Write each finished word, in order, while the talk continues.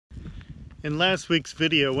In last week's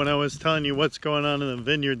video, when I was telling you what's going on in the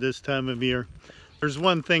vineyard this time of year, there's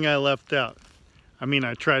one thing I left out. I mean,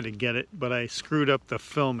 I tried to get it, but I screwed up the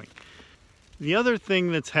filming. The other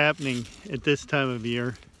thing that's happening at this time of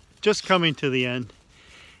year, just coming to the end,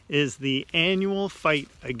 is the annual fight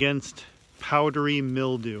against powdery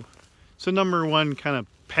mildew. It's the #1 kind of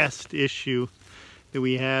pest issue that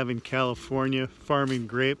we have in California farming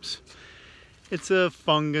grapes. It's a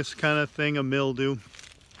fungus kind of thing, a mildew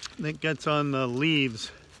that gets on the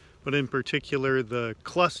leaves, but in particular the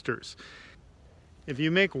clusters. If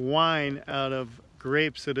you make wine out of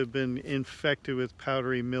grapes that have been infected with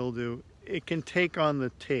powdery mildew, it can take on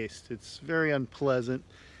the taste. It's very unpleasant,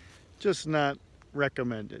 just not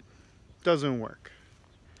recommended. Doesn't work.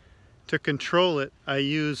 To control it, I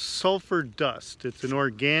use sulphur dust. It's an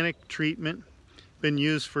organic treatment, been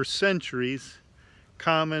used for centuries,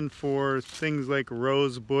 common for things like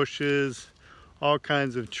rose bushes, all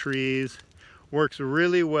kinds of trees. Works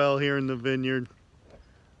really well here in the vineyard.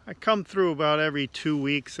 I come through about every 2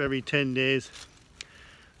 weeks, every 10 days.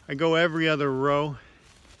 I go every other row,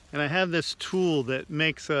 and I have this tool that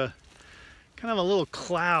makes a kind of a little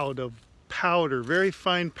cloud of powder, very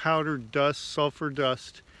fine powdered dust, sulfur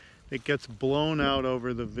dust, that gets blown out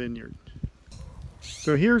over the vineyard.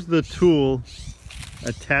 So here's the tool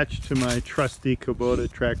attached to my trusty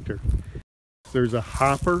Kubota tractor. There's a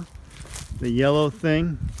hopper, the yellow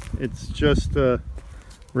thing. It's just a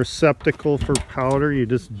receptacle for powder. You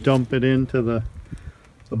just dump it into the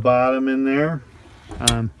bottom in there.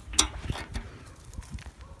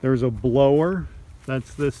 There's a blower.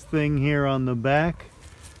 That's this thing here on the back,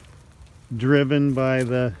 driven by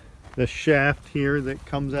the shaft here that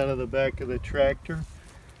comes out of the back of the tractor.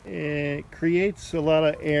 It creates a lot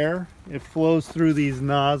of air. It flows through these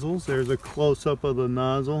nozzles. There's a close-up of the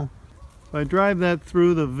nozzle. So I drive that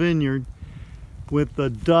through the vineyard with the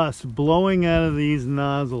dust blowing out of these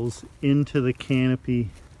nozzles into the canopy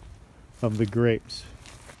of the grapes.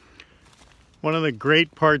 One of the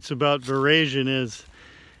great parts about veraison is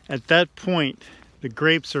at that point the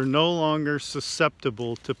grapes are no longer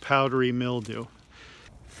susceptible to powdery mildew.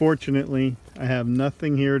 Fortunately, I have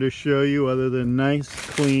nothing here to show you other than nice,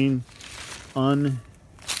 clean, unmildewed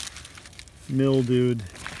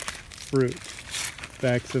fruit.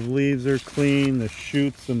 Backs of leaves are clean, the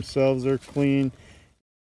shoots themselves are clean.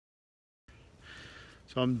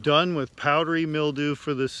 So I'm done with powdery mildew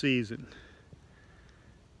for the season.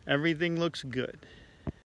 Everything looks good.